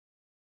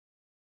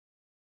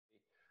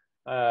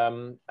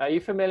Are you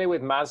familiar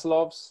with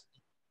Maslow's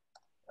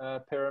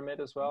pyramid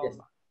as well? Yes,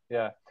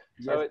 Yeah.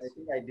 So yes, I it's,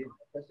 think I did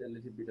touch a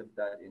little bit of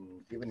that in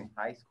even in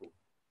high school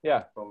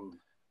yeah. from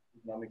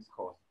economics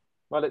course.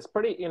 Well, it's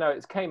pretty,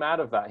 it came out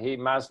of that.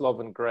 Maslow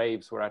and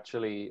Graves were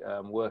actually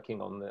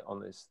working on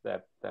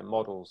their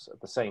models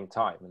at the same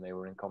time, and they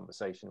were in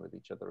conversation with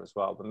each other as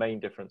well. The main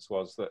difference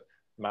was that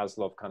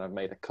Maslow kind of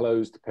made a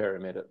closed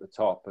pyramid at the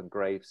top, and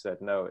Graves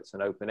said, no, it's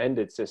an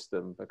open-ended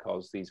system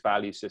because these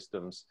value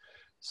systems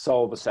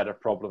solve a set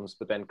of problems,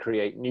 but then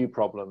create new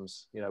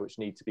problems, which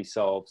need to be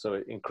solved. So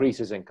it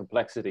increases in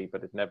complexity,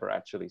 but it never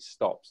actually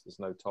stops. There's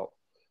no top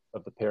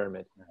of the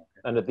pyramid. Okay.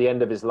 And at the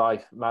end of his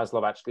life,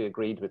 Maslow actually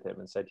agreed with him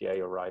and said, yeah,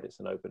 you're right. It's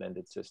an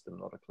open-ended system,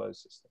 not a closed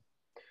system.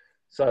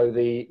 So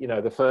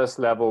the first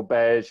level,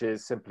 beige,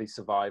 is simply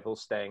survival,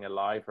 staying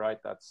alive, right?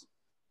 That's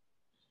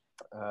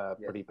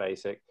pretty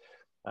basic.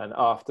 And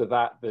after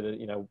that,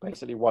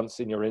 basically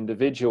once in your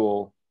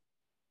individual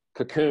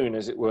cocoon,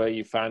 as it were,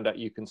 you found out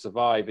you can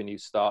survive and you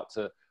start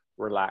to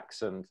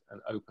relax and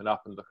open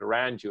up and look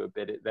around you a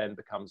bit, it then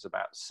becomes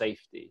about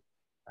safety.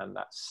 And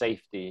that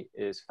safety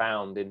is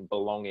found in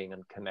belonging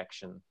and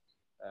connection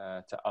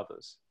to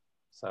others.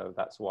 So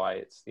that's why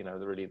it's,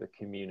 really the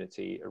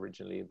community,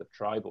 originally the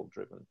tribal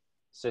driven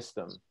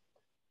system,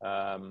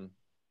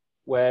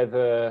 where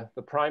the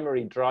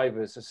primary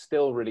drivers are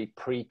still really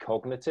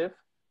pre-cognitive.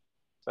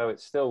 So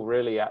it's still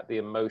really at the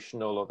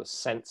emotional or the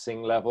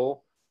sensing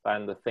level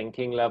than the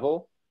thinking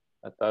level.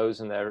 At those,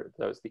 and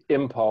there's the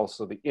impulse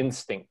or the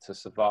instinct to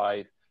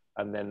survive,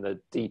 and then the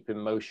deep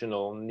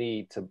emotional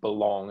need to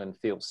belong and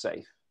feel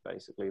safe.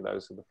 Basically,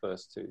 those are the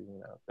first two,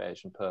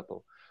 beige and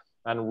purple.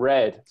 And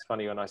red, it's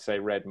funny when I say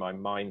red, my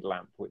mind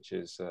lamp, which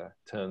is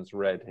turns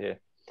red here.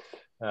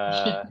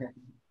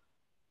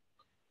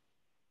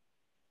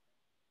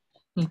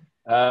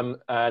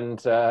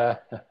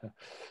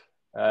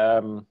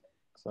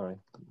 Sorry,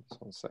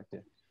 just one sec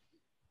here.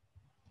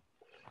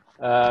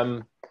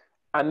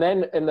 And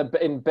then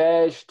in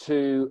beige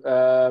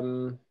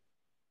to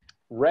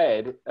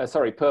red,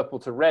 purple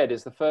to red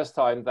is the first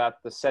time that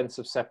the sense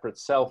of separate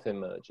self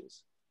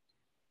emerges,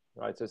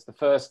 right? So it's the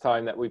first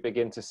time that we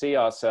begin to see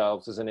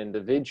ourselves as an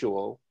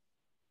individual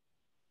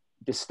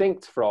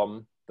distinct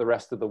from the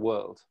rest of the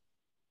world.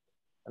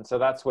 And so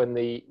that's when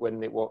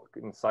what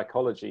in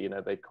psychology,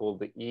 they call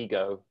the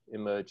ego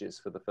emerges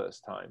for the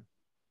first time.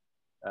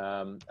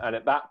 And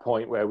at that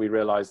point where we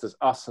realize there's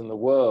us and the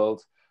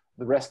world,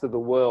 the rest of the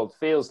world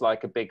feels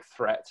like a big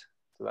threat.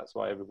 So that's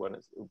why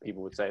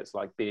people would say it's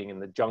like being in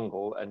the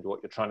jungle, and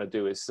what you're trying to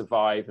do is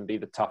survive and be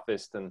the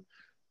toughest and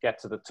get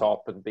to the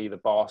top and be the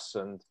boss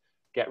and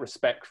get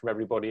respect from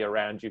everybody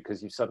around you,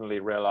 because you suddenly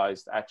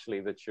realized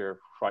actually that you're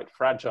quite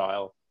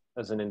fragile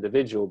as an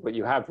individual, but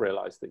you have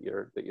realized that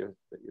you're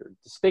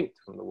distinct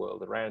from the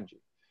world around you.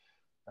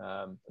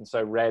 And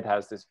so red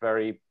has this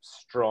very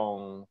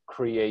strong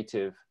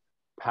creative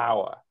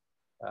power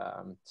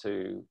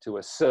to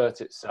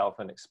assert itself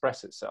and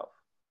express itself,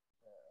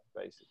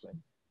 basically.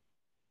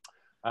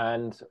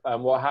 And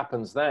what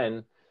happens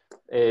then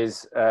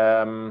is,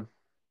 the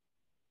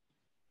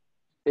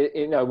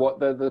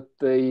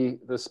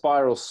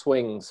spiral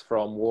swings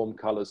from warm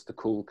colors to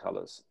cool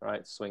colors,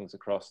 right? Swings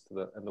across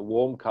and the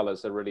warm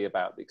colors are really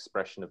about the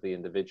expression of the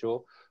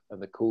individual,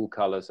 and the cool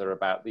colors are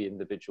about the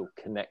individual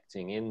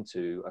connecting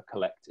into a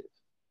collective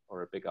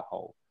or a bigger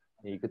whole.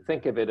 And you could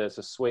think of it as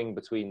a swing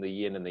between the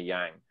yin and the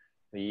yang.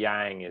 The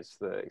yang is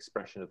the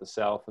expression of the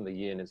self, and the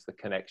yin is the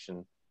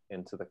connection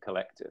into the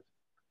collective.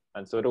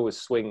 And so it always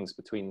swings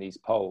between these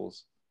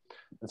poles.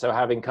 And so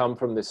having come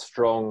from this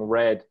strong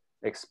red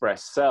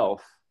expressed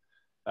self,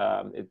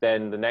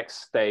 then the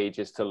next stage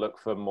is to look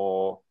for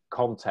more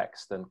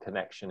context and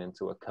connection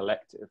into a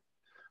collective.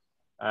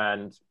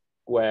 And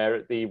where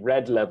at the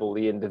red level,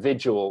 the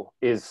individual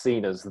is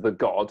seen as the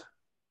God.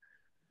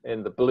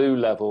 In the blue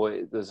level,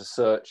 there's a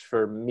search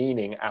for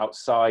meaning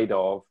outside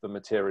of the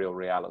material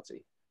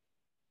reality,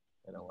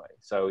 in a way.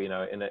 So,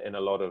 in a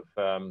lot of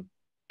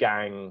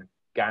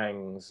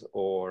gangs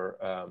or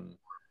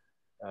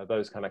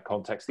those kind of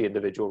contexts, the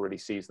individual really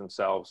sees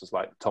themselves as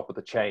like the top of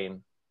the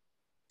chain.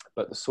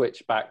 But the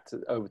switch back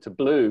over to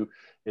blue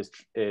is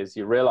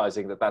you're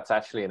realizing that that's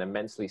actually an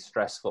immensely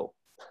stressful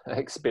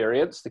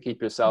experience to keep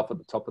yourself at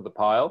the top of the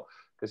pile,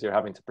 because you're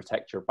having to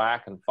protect your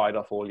back and fight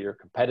off all your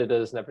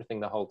competitors and everything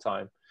the whole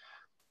time.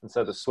 And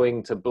so the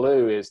swing to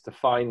blue is to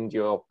find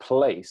your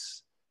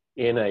place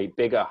in a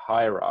bigger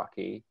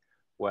hierarchy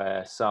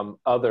where some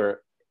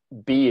other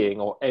being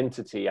or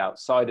entity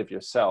outside of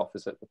yourself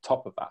is at the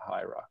top of that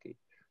hierarchy.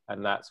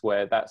 And that's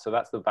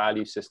the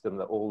value system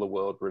that all the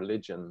world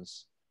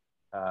religions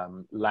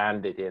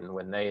landed in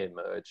when they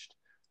emerged.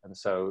 And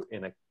so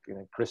in a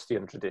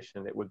Christian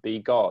tradition, it would be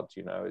God,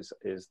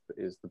 is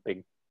the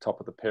big top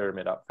of the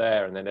pyramid up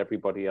there, and then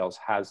everybody else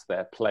has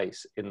their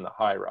place in the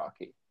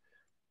hierarchy,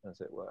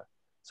 as it were.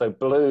 So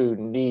blue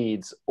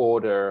needs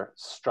order,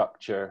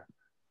 structure,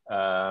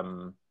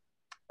 a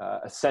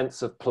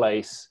sense of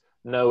place,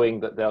 knowing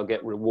that they'll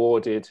get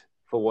rewarded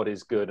for what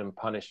is good and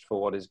punished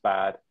for what is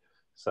bad.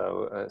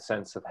 So a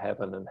sense of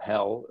heaven and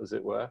hell, as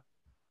it were.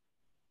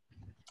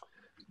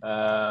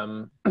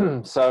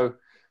 So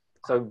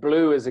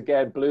blue is,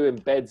 again, blue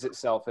embeds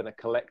itself in a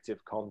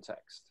collective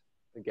context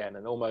again,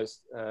 and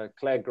almost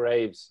Claire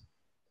Graves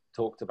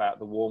talked about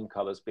the warm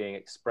colors being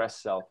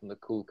express self and the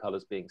cool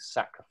colors being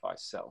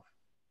sacrifice self.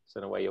 So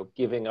in a way, you're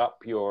giving up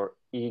your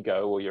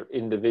ego or your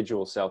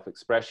individual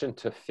self-expression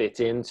to fit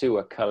into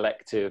a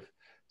collective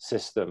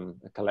system,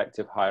 a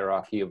collective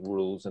hierarchy of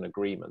rules and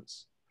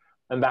agreements.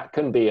 And that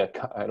can be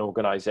an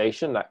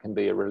organization, that can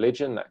be a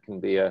religion, that can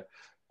be a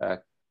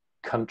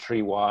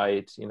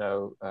countrywide,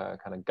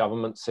 kind of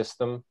government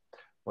system,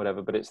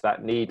 whatever. But it's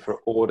that need for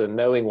order,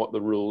 knowing what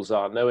the rules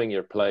are, knowing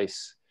your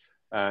place,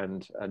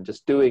 and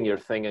just doing your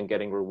thing and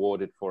getting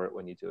rewarded for it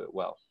when you do it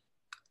well.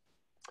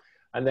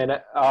 And then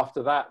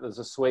after that, there's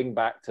a swing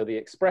back to the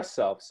express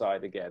self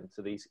side again,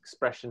 to the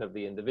expression of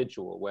the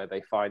individual, where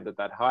they find that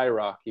that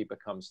hierarchy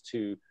becomes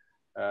too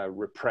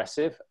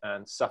repressive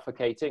and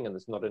suffocating, and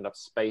there's not enough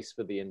space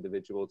for the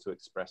individual to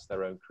express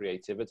their own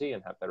creativity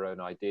and have their own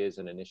ideas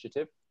and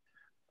initiative.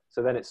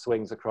 So then it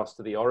swings across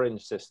to the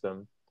orange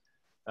system,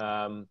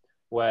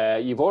 where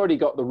you've already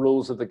got the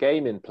rules of the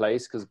game in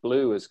place because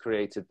blue has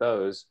created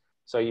those.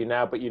 So you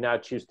now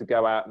choose to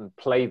go out and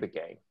play the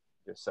game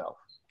yourself.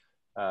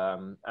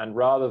 And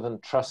rather than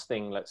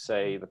trusting, let's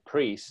say, the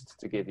priest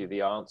to give you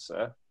the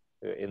answer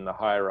in the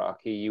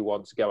hierarchy, you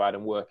want to go out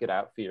and work it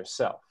out for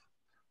yourself.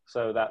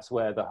 So that's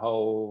where the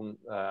whole,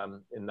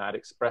 in that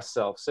express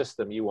self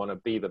system, you want to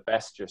be the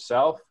best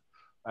yourself,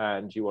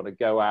 and you want to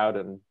go out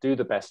and do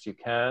the best you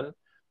can,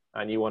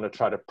 and you want to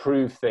try to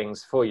prove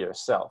things for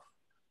yourself.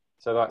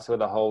 So that's where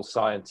the whole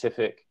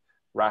scientific,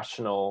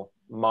 rational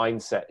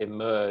mindset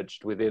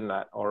emerged within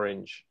that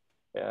orange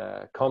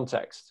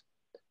context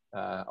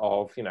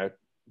of,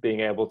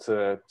 being able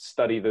to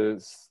study the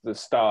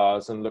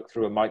stars and look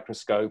through a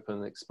microscope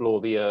and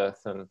explore the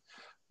earth, and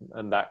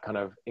that kind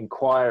of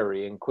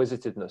inquiry,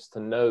 inquisitiveness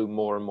to know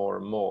more and more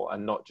and more,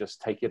 and not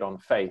just take it on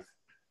faith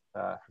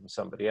from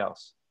somebody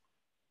else.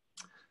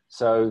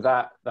 So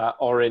that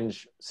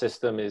orange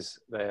system is,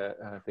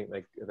 I think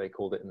they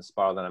called it in the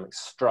spiral dynamics,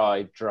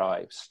 strive,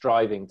 drive,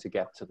 striving to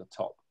get to the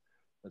top,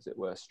 as it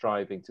were,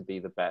 striving to be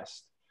the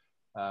best.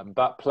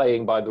 But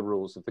playing by the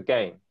rules of the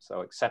game.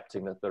 So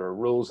accepting that there are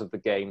rules of the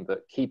game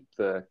that keep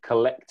the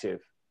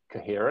collective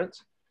coherent.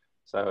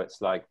 So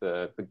it's like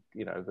the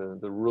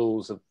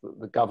rules of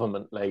the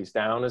government lays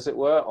down, as it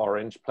were.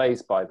 Orange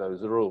plays by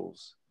those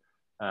rules,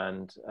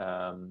 and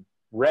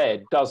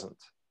red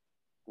doesn't.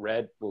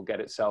 Red will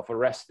get itself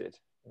arrested,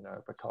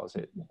 because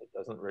it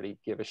doesn't really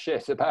give a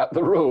shit about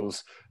the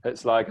rules.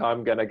 It's like,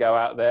 I'm going to go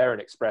out there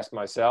and express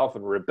myself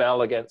and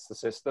rebel against the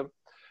system.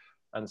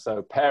 And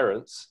so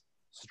parents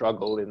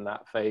struggle in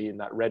that phase, in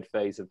that red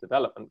phase of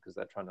development, because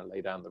they're trying to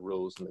lay down the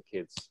rules, and the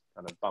kids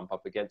kind of bump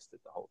up against it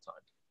the whole time.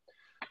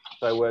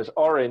 So whereas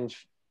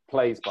orange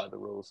plays by the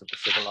rules of the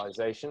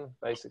civilization,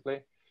 basically,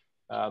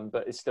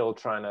 but it's still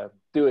trying to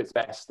do its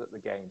best at the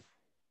game.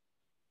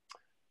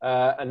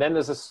 And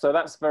then so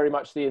that's very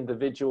much the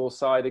individual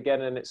side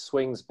again, and it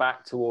swings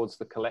back towards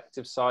the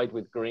collective side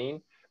with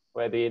green,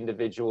 where the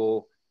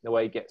individual, in a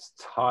way, gets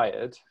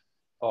tired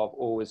of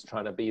always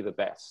trying to be the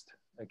best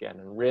again,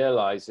 and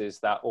realizes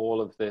that all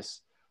of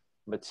this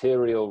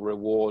material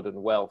reward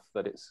and wealth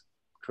that it's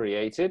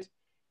created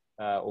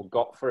or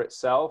got for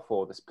itself,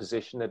 or this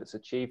position that it's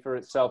achieved for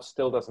itself,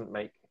 still doesn't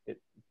make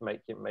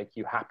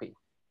you happy,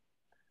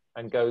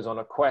 and goes on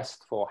a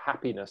quest for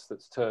happiness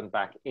that's turned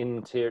back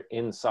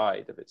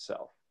inside of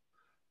itself.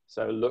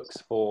 So looks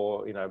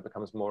for,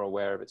 becomes more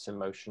aware of its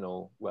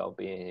emotional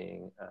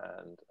well-being,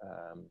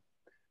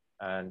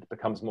 and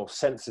becomes more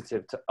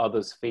sensitive to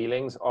others'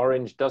 feelings.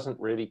 Orange doesn't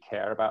really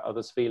care about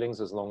others'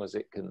 feelings as long as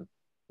it can,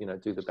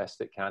 do the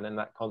best it can in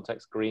that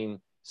context. Green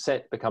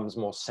becomes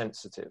more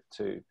sensitive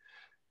to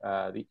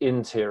the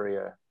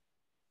interior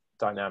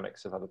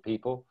dynamics of other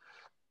people,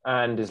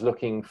 and is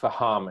looking for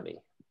harmony.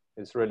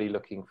 Is really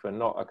looking for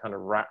not a kind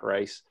of rat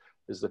race,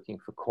 is looking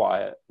for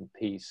quiet and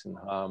peace and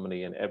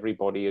harmony, and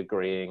everybody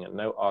agreeing and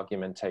no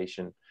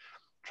argumentation,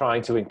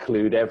 trying to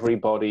include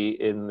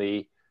everybody in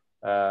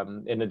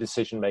a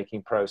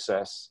decision-making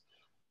process,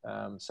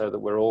 so that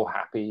we're all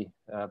happy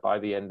by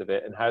the end of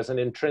it, and has an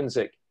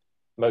intrinsic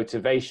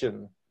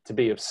motivation to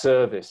be of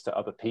service to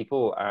other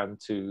people and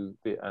to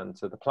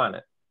the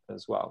planet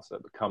as well. So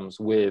it becomes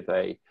with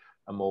a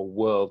more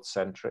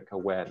world-centric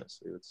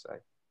awareness, we would say.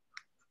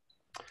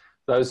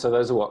 Those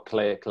are what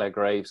Claire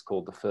Graves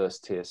called the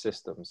first tier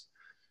systems.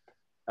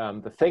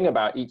 The thing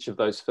about each of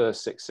those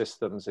first 6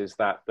 systems is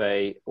that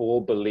they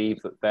all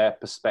believe that their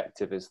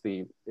perspective is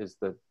the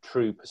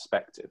true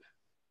perspective,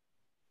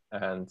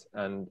 and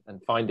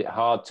find it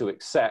hard to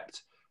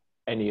accept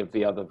any of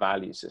the other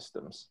value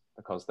systems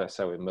because they're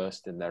so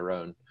immersed in their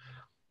own.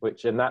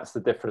 And that's the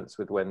difference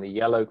with when the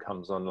yellow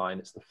comes online.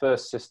 It's the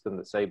first system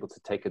that's able to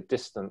take a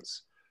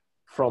distance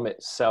from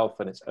itself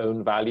and its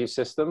own value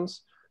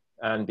systems,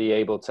 and be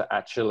able to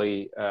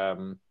actually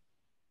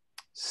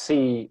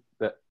see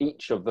that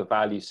each of the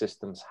value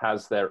systems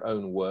has their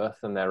own worth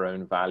and their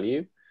own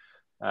value,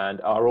 and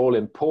are all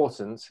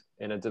important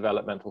in a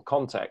developmental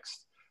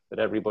context, that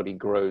everybody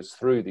grows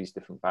through these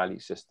different value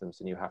systems,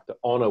 and you have to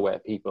honor where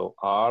people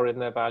are in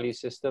their value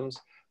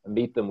systems and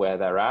meet them where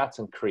they're at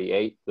and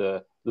create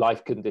the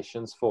life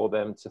conditions for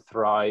them to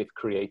thrive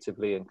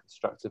creatively and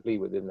constructively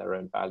within their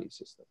own value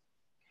system.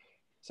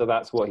 So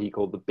that's what he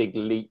called the big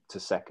leap to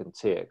second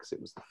tier, because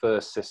it was the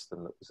first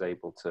system that was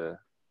able to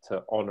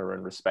honor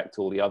and respect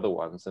all the other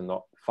ones and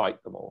not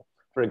fight them all.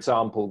 For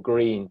example,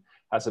 green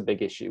has a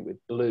big issue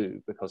with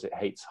blue because it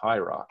hates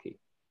hierarchy.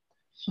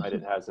 Right?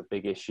 It has a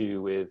big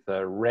issue with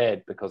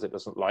red because it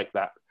doesn't like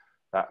that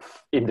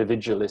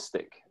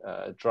individualistic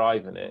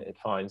drive in it. It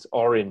finds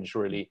orange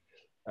really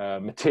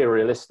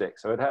materialistic.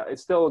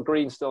 So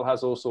green still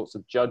has all sorts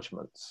of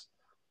judgments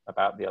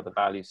about the other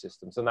value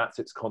systems, and that's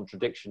its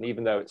contradiction.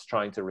 Even though it's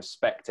trying to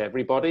respect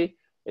everybody,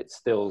 it's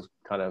still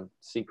kind of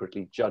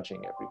secretly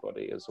judging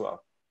everybody as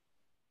well.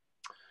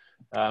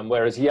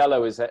 Whereas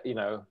yellow is,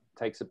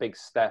 takes a big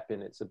step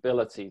in its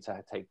ability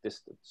to take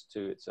distance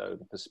to its own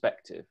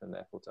perspective and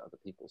therefore to other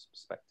people's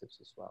perspectives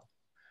as well.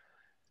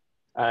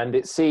 And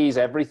it sees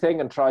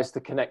everything and tries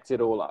to connect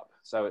it all up.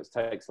 So it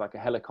takes like a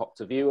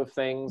helicopter view of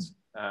things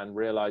and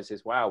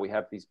realizes, wow, we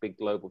have these big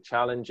global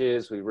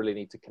challenges. We really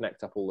need to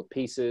connect up all the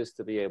pieces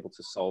to be able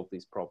to solve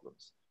these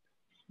problems.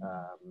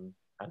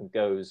 And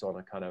goes on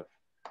a kind of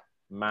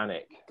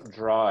manic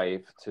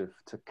drive to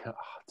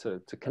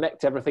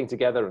connect everything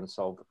together and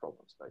solve the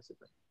problems,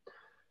 basically.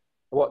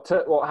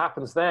 What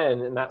happens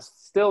then, and that's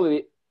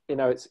still,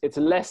 it's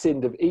less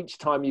each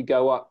time you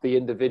go up, the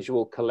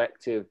individual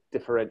collective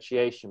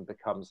differentiation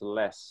becomes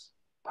less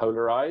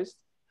polarized.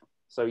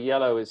 So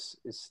yellow is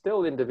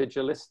still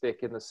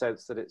individualistic in the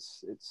sense that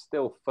it's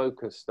still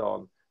focused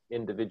on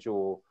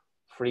individual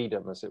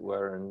freedom, as it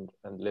were,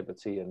 and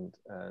liberty and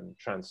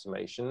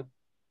transformation,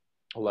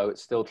 although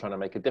it's still trying to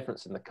make a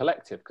difference in the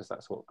collective, because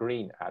that's what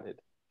green added.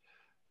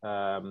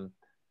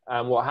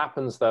 And what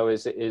happens, though,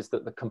 is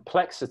that the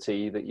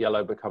complexity that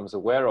yellow becomes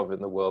aware of in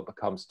the world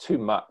becomes too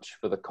much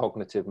for the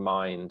cognitive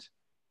mind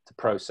to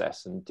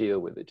process and deal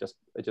with. It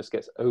just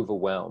gets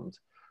overwhelmed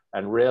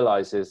and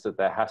realizes that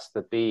there has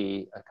to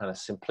be a kind of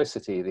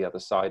simplicity the other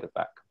side of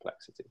that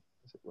complexity,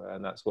 as it were.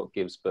 And that's what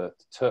gives birth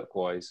to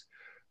turquoise,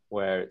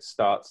 where it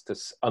starts to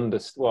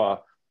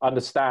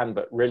understand,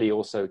 but really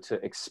also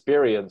to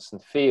experience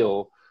and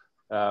feel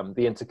the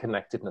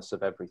interconnectedness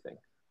of everything.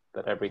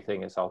 That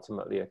everything is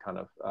ultimately a kind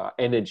of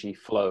energy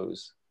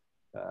flows,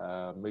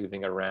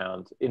 moving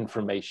around,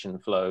 information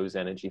flows,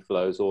 energy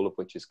flows, all of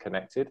which is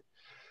connected.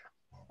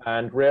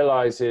 And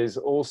realizes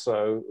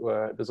also,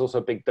 there's also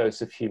a big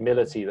dose of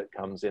humility that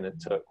comes in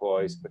at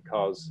turquoise,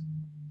 because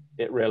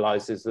it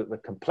realizes that the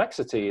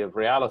complexity of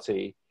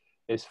reality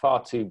is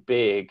far too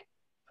big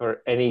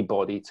for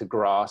anybody to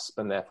grasp,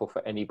 and therefore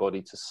for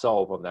anybody to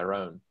solve on their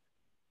own.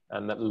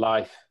 And that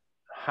life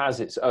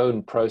has its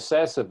own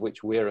process of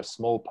which we're a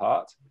small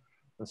part.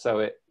 And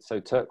so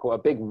turquoise,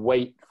 a big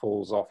weight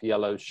falls off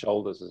yellow's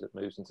shoulders as it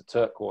moves into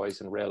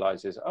turquoise and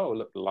realizes, oh,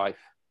 look,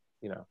 life,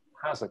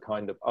 has a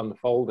kind of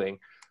unfolding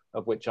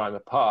of which I'm a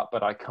part,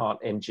 but I can't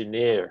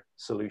engineer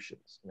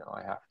solutions.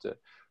 I have to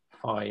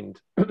find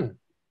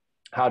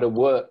how to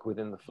work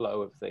within the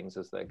flow of things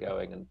as they're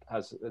going, and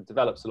it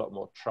develops a lot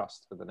more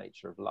trust for the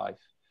nature of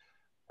life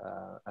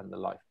and the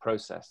life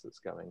process that's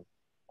going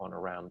on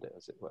around it,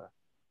 as it were.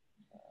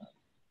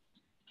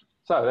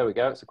 So there we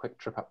go. It's a quick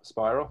trip up the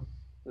spiral.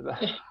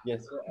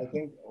 Yes, so I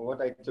think what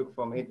I took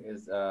from it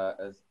is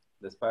as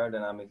the spiral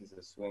dynamics is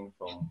a swing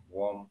from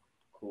warm,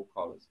 cool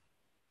colors.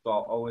 So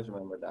I'll always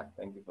remember that.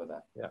 Thank you for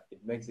that. Yeah, it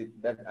makes it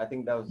that I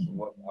think that was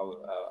what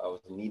I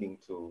was needing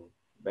to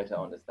better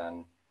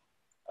understand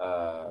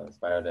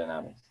spiral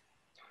dynamics.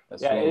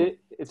 Yeah,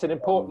 it's an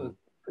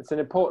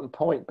important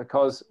point,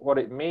 because what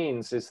it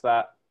means is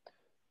that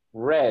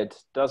red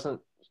doesn't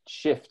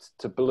shift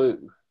to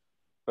blue,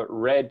 but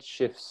red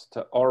shifts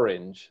to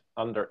orange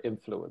under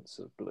influence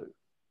of blue.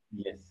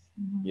 Yes.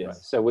 Yes. Right.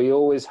 So we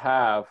always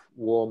have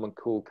warm and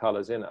cool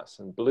colors in us,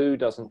 and blue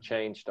doesn't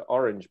change to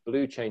orange.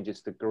 Blue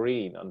changes to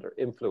green under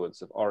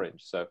influence of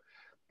orange. So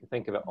you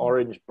think of it,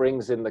 orange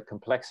brings in the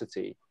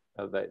complexity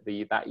of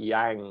that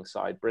yang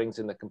side, brings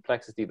in the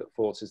complexity that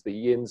forces the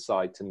yin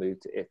side to move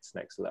to its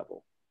next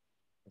level.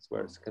 That's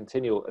where it's a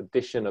continual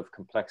addition of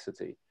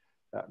complexity.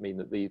 That means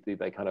that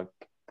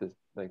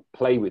they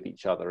play with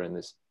each other in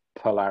this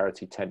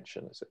polarity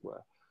tension, as it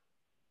were.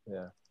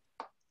 Yeah.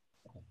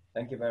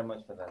 Thank you very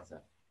much for that,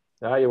 sir.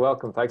 No, you're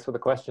welcome. Thanks for the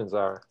questions,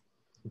 Zara.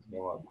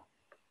 You're welcome.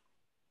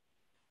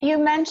 You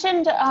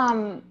mentioned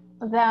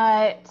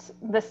that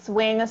the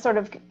swing is sort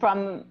of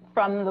from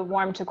the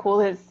warm to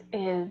cool is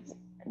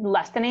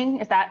lessening.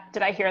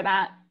 Did I hear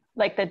that?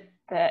 Like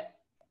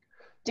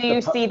do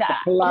you see that?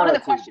 One of the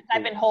questions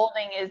I've been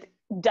holding is,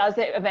 does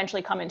it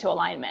eventually come into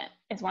alignment?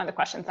 Is one of the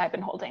questions I've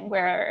been holding,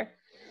 where,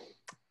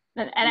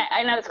 and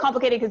I know it's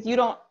complicated because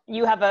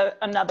you have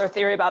another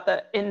theory about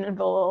the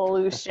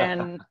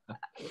involution,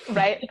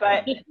 right?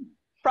 But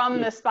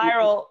from the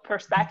spiral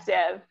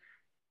perspective,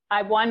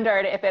 I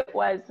wondered if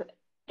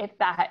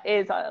that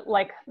is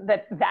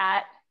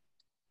that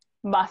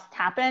must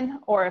happen,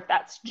 or if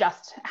that's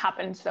just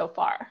happened so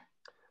far.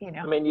 you know.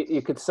 I mean,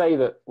 you could say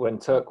that when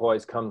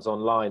turquoise comes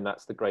online,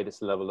 that's the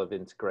greatest level of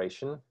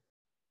integration,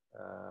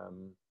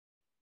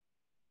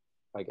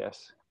 I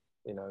guess,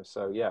 you know.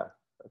 So yeah,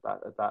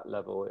 at that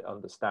level, it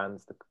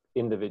understands the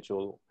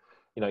individual.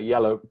 You know,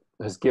 yellow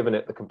has given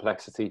it the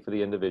complexity for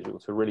the individual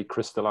to really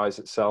crystallize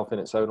itself in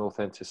its own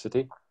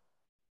authenticity,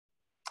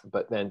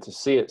 but then to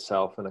see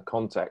itself in a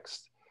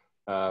context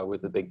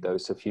with a big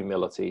dose of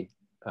humility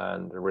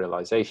and the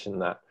realization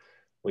that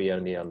we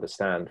only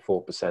understand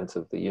 4%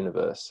 of the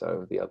universe.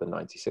 So the other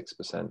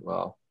 96%,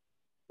 well,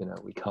 you know,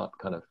 we can't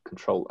kind of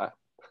control that.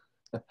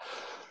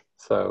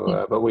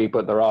 So,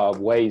 but there are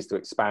ways to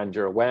expand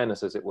your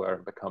awareness, as it were,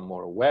 and become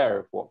more aware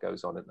of what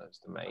goes on in those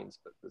domains.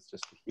 But there's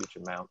just a huge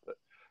amount that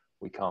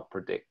we can't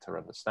predict or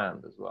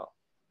understand as well.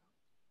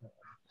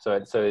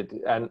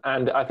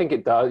 And I think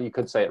it does. You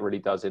could say it really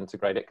does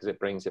integrate it, because it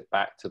brings it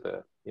back to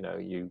the, you know,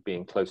 you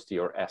being close to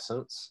your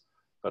essence,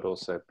 but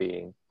also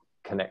being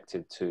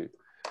connected to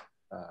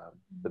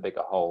the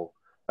bigger whole.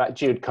 That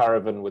Jude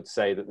Currivan would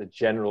say that the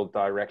general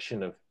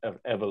direction of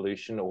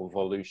evolution or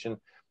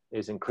evolution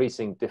is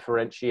increasing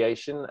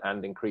differentiation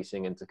and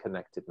increasing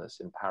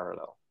interconnectedness in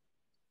parallel.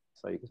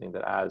 So you can think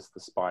that as the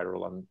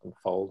spiral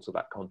unfolds, or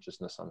that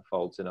consciousness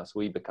unfolds in us,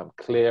 we become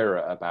clearer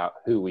about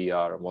who we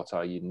are and what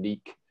our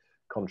unique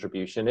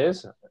contribution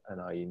is and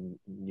our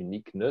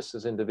uniqueness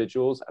as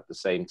individuals. At the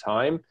same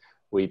time,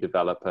 we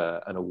develop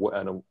an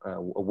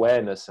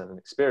awareness and an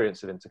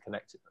experience of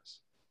interconnectedness.